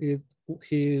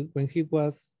 when he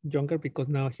was younger, because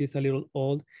now he's a little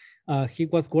old, he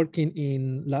was working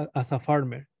as a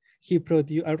farmer.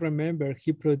 I remember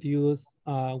he produced,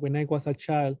 when I was a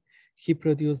child, he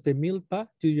produced the milpa.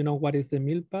 Do you know what is the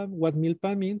milpa? What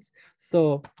milpa means?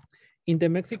 So in the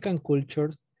Mexican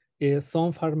cultures,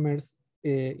 some farmers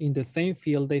in the same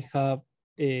field, they have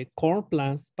corn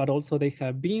plants, but also they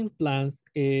have bean plants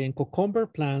and cucumber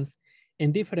plants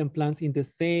and different plants in the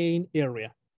same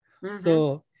area. Mm-hmm.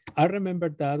 So I remember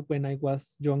that when I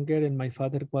was younger and my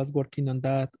father was working on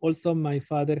that. Also, my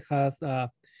father has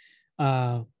a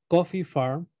coffee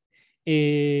farm.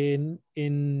 And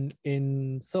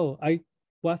so I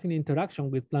was in interaction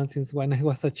with plants since when I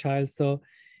was a child. So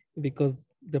because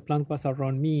the plant was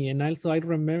around me. And also I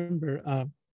remember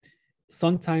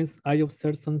sometimes I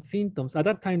observed some symptoms. At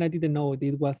that time, I didn't know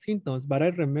it was symptoms, but I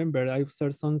remember I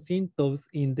observed some symptoms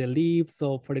in the leaves.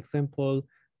 So for example,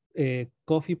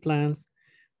 coffee plants,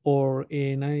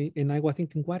 and I was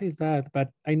thinking, what is that?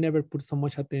 But I never put so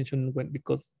much attention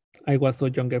because I was so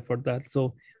younger for that.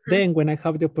 So Then when I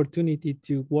have the opportunity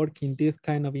to work in this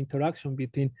kind of interaction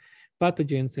between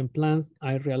pathogens and plants,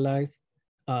 I realize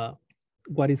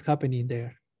what is happening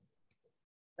there.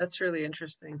 That's really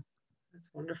interesting. That's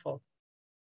wonderful.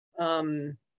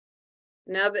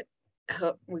 Now that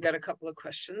we got a couple of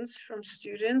questions from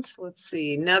students. Let's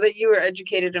see. Now that you are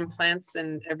educated in plants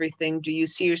and everything, do you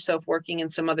see yourself working in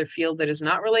some other field that is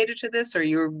not related to this, or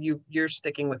you're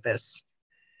sticking with this?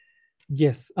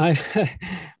 Yes, I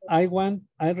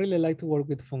really like to work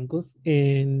with fungus,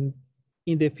 and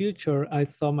in the future, I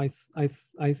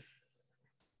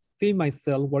see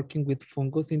myself working with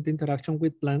fungus in the interaction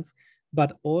with plants,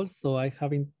 but also I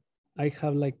have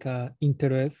like a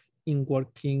interest in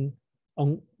working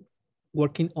on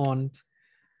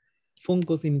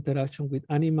fungus in interaction with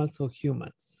animals or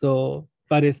humans. So,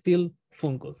 but it's still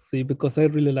fungus, see, because I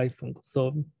really like fungus.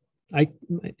 So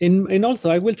and also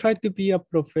I will try to be a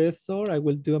professor. I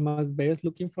will do my best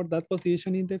looking for that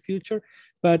position in the future.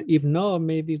 But if not,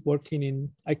 maybe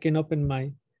I can open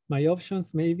my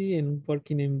options maybe in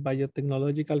working in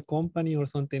biotechnological company or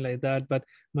something like that. But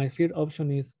my third option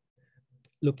is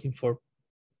looking for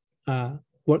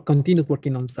continuous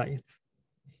working on science.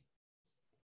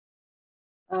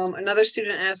 Another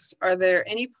student asks, are there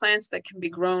any plants that can be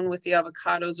grown with the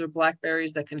avocados or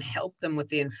blackberries that can help them with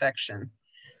the infection?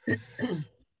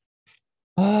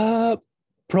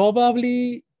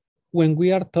 Probably when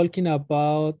we are talking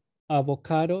about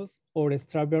avocados or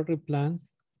strawberry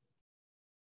plants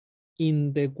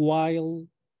in the wild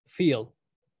field.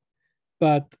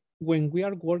 But when we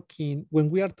are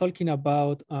talking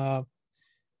about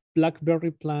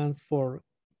blackberry plants for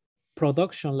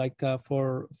production, like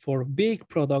for big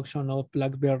production of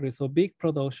blackberries or big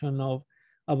production of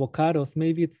avocados,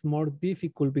 maybe it's more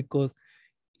difficult because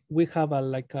we have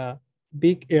like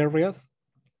big areas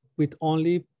with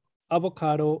only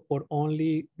avocado or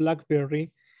only blackberry,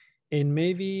 and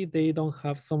maybe they don't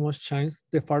have so much chance,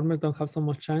 the farmers don't have so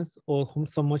much chance or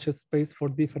so much space for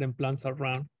different plants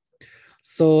around.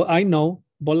 So I know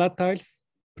volatiles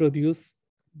produced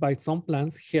by some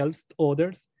plants helps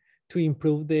others to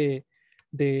improve the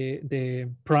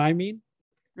priming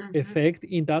effect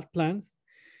in that plants,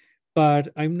 but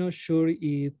I'm not sure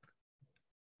if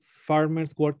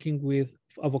farmers working with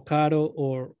avocado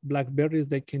or blackberries,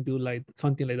 they can do like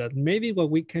something like that. Maybe what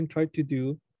we can try to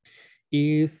do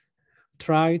is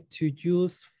try to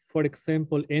use, for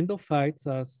example, endophytes,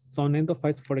 some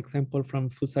endophytes, for example, from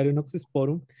Fusarium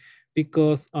oxysporum,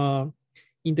 because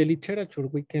in the literature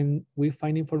we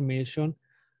find information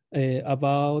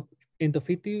about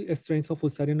endophytic strains of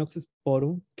Fusarium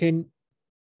oxysporum can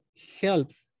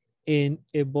help and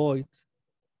avoid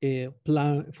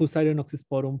Fusarium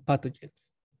oxysporum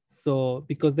pathogens. So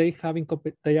because they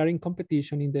are in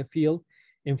competition in the field,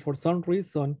 and for some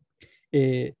reason,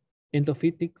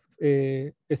 endophytic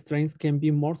strains can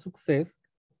be more success,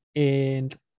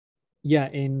 and yeah,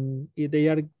 and they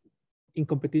are in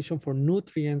competition for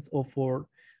nutrients or for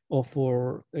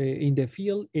in the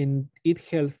field, and it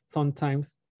helps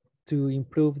sometimes to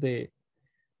improve the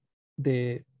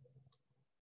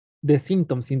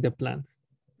symptoms in the plants.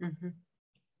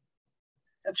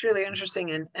 That's really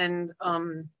interesting, and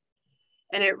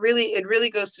it really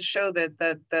goes to show that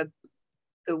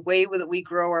the way that we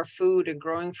grow our food and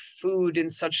growing food in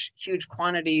such huge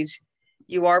quantities,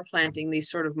 you are planting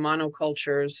these sort of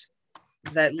monocultures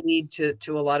that lead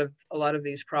to a lot of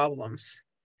these problems.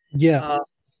 Yeah.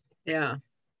 Yeah,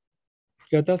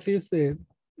 that is the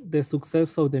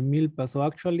success of the milpa. So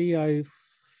actually I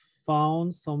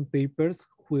found some papers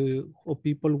where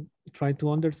people try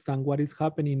to understand what is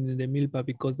happening in the milpa,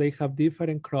 because they have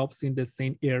different crops in the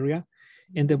same area,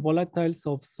 and the volatiles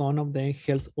of some of them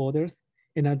help others.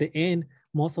 And at the end,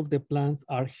 most of the plants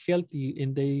are healthy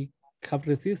and they have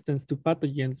resistance to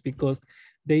pathogens because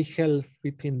they help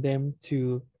between them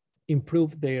to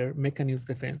improve their mechanism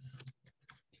defense.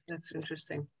 That's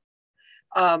interesting.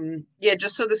 Yeah,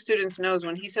 just so the students knows,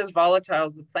 when he says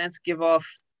volatiles, the plants give off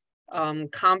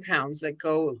compounds that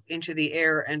go into the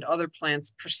air and other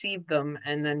plants perceive them,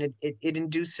 and then it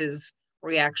induces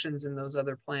reactions in those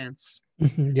other plants.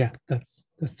 Yeah, that's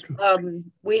true.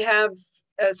 We have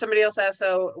somebody else asked,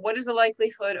 so what is the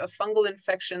likelihood of fungal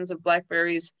infections of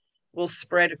blackberries will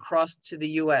spread across to the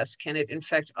US? Can it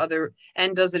infect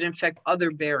does it infect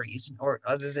other berries or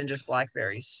other than just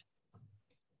blackberries?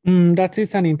 That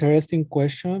is an interesting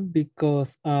question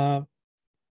because,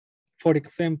 for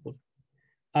example,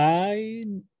 I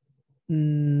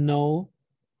know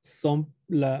some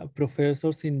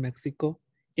professors in Mexico,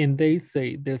 and they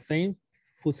say the same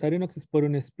Fusarium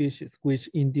oxysporum species which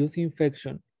induce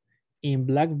infection in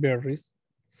blackberries,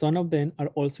 some of them are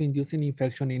also inducing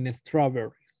infection in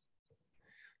strawberries.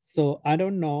 So I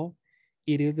don't know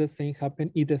if the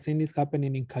same is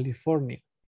happening in California.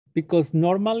 Because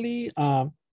normally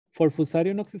for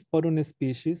Fusarium oxysporum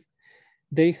species,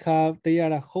 they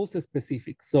are a host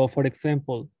specific. So for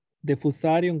example, the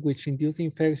Fusarium which induce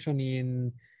infection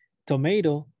in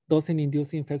tomato doesn't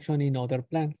induce infection in other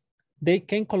plants. They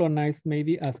can colonize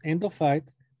maybe as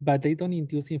endophytes, but they don't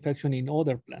induce infection in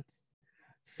other plants.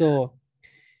 So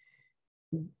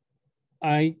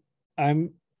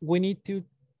we need to,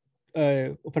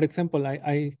 for example,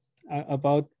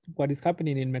 about what is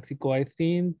happening in Mexico, I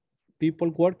think people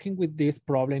working with this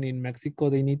problem in Mexico,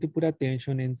 they need to put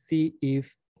attention and see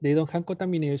if they don't have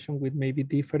contamination with maybe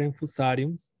different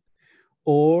fusariums,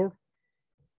 or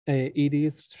it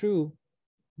is true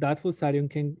that fusarium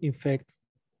can infect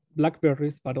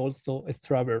blackberries, but also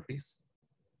strawberries.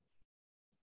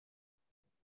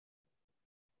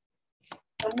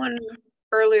 Someone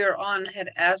earlier on had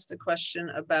asked a question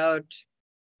about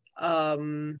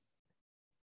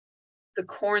the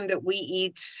corn that we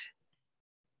eat.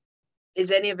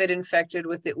 Is any of it infected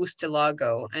with the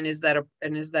Ustilago, and is that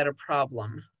a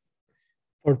problem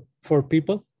for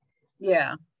people?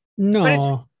 Yeah.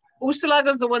 No. Ustilago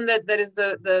is the one that is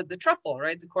the truffle,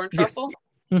 right? The corn truffle.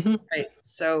 Yes. Mm-hmm. Right.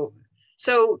 So,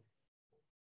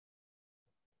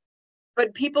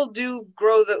 but people do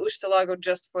grow the Ustilago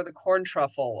just for the corn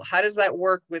truffle. How does that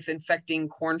work with infecting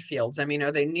cornfields? I mean,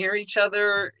 are they near each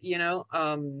other? You know,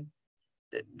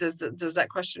 does that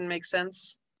question make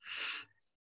sense?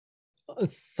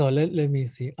 So let me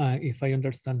see if I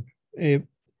understand.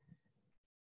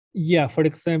 Yeah, for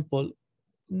example,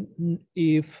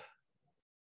 if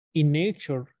in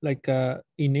nature,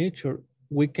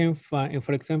 we can find,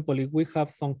 for example, if we have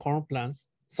some corn plants,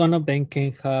 some of them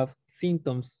can have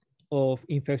symptoms of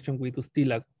infection with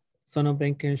Ustilago. Some of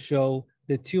them can show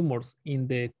the tumors in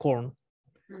the corn.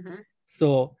 Mm-hmm.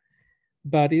 So,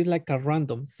 but it's like a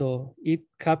random. So it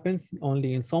happens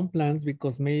only in some plants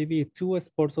because maybe 2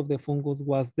 spores of the fungus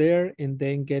was there, and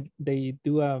then they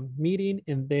do a meeting,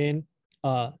 and then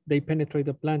they penetrate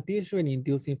the plant tissue and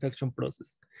induce infection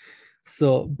process.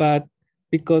 So, but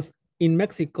because in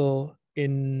Mexico, I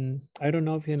don't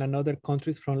know if in other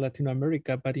countries from Latin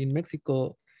America, but in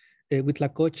Mexico,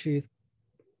 huitlacoche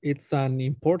it's an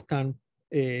important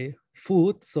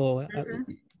food. So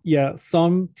yeah,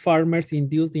 some farmers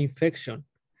induce the infection,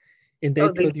 and they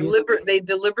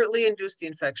deliberately induce the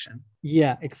infection.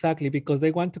 Yeah, exactly, because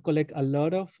they want to collect a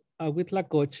lot of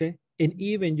huitlacoche, and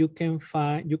even you can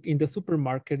find in the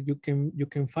supermarket you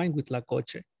can find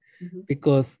huitlacoche.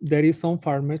 Because there is some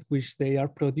farmers which they are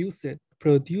producing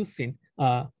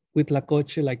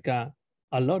huitlacoche, like a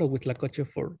lot of huitlacoche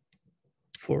for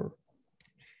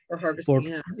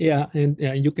harvesting.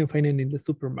 And you can find it in the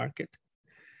supermarket.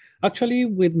 Actually,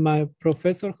 with my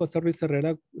professor Jose Ruiz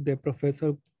Herrera, the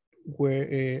professor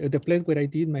where the place where I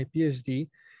did my PhD,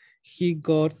 he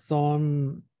got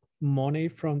some money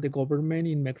from the government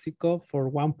in Mexico for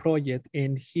one project,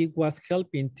 and he was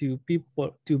helping to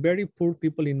very poor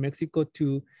people in Mexico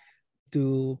to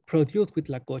produce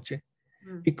huitlacoche.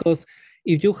 Because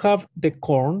if you have the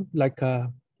corn, like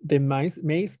the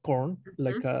maize corn,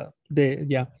 like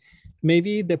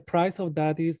maybe the price of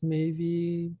that is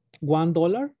maybe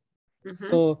 $1.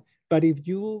 So, but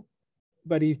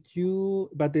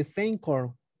the same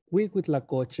corn with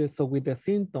huitlacoche, so with the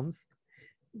symptoms,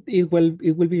 it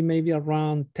will be maybe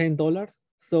around $10.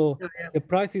 So the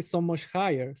price is so much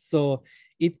higher. So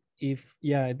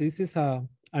this is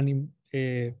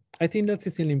I think that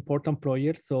is an important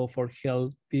project. So for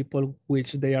help people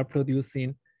which they are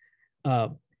producing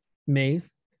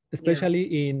maize,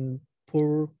 especially in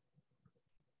poor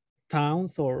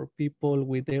towns or people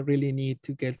with they really need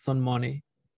to get some money.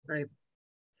 Right.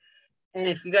 And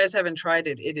if you guys haven't tried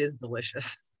it, it is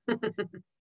delicious.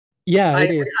 Yeah,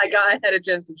 it is. I had a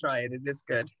chance to try it. It is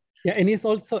good. Yeah, and it's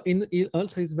also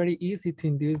it's very easy to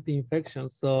induce the infection.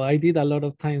 So I did a lot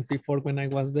of times before when I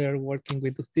was there working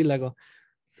with Ustilago.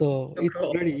 So it's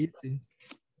cool. Very easy.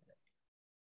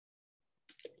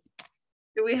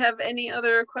 Do we have any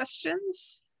other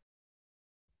questions?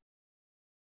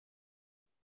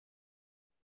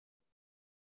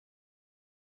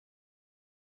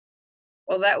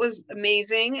 Well, that was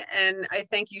amazing, and I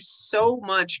thank you so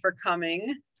much for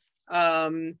coming.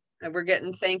 And we're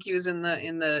getting thank yous in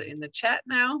the chat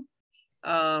now.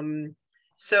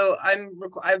 So I'm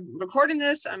recording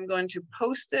this. I'm going to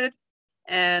post it,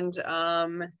 and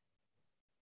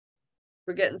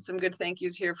we're getting some good thank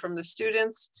yous here from the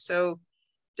students. So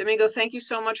Domingo, thank you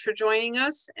so much for joining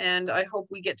us, and I hope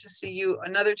we get to see you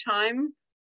another time,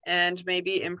 and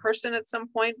maybe in person at some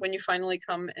point when you finally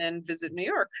come and visit New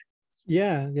York.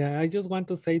 Yeah. I just want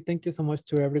to say thank you so much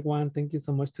to everyone. Thank you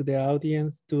so much to the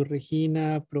audience, to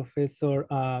Regina, Professor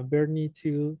Bernie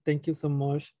too. Thank you so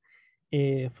much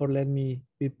for letting me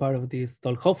be part of this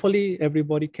talk. Hopefully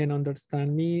everybody can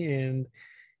understand me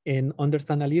and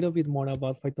understand a little bit more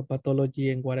about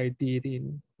phytopathology and what I did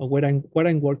in, or what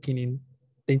I'm working in,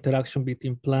 the interaction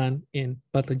between plant and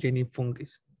pathogenic fungi.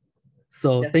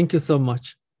 So Yes. thank you so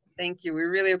much. Thank you. We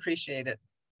really appreciate it.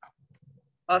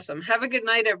 Awesome. Have a good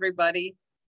night, everybody.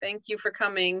 Thank you for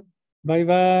coming.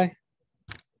 Bye-bye.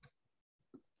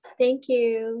 Thank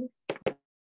you.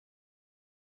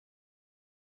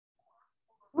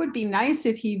 Would be nice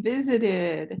if he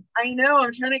visited. I know,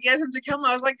 I'm trying to get him to come.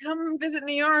 I was like, come visit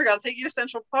New York. I'll take you to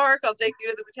Central Park. I'll take you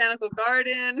to the Botanical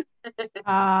Garden.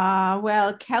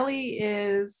 Well, Kelly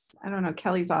is, I don't know,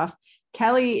 Kelly's off.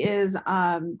 Kelly is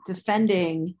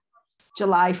defending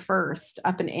July 1st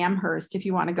up in Amherst if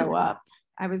you want to go up.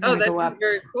 I was going to go up.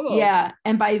 Very cool. Yeah,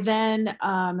 and by then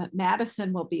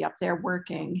Madison will be up there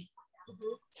working.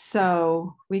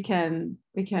 So we can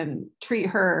treat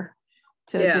her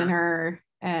to dinner.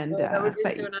 And that would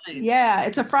be so nice. Yeah,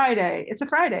 it's a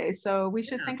Friday, so we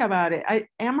should think about it.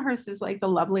 Amherst is like the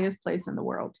loveliest place in the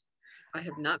world. I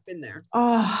have not been there.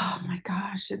 Oh my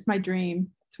gosh, it's my dream.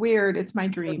 It's weird, it's my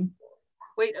dream.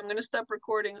 Wait, I'm gonna stop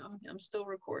recording. I'm still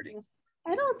recording.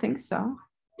 I don't think so.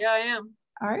 Yeah, I am.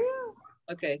 Are you?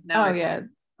 Okay, now yeah.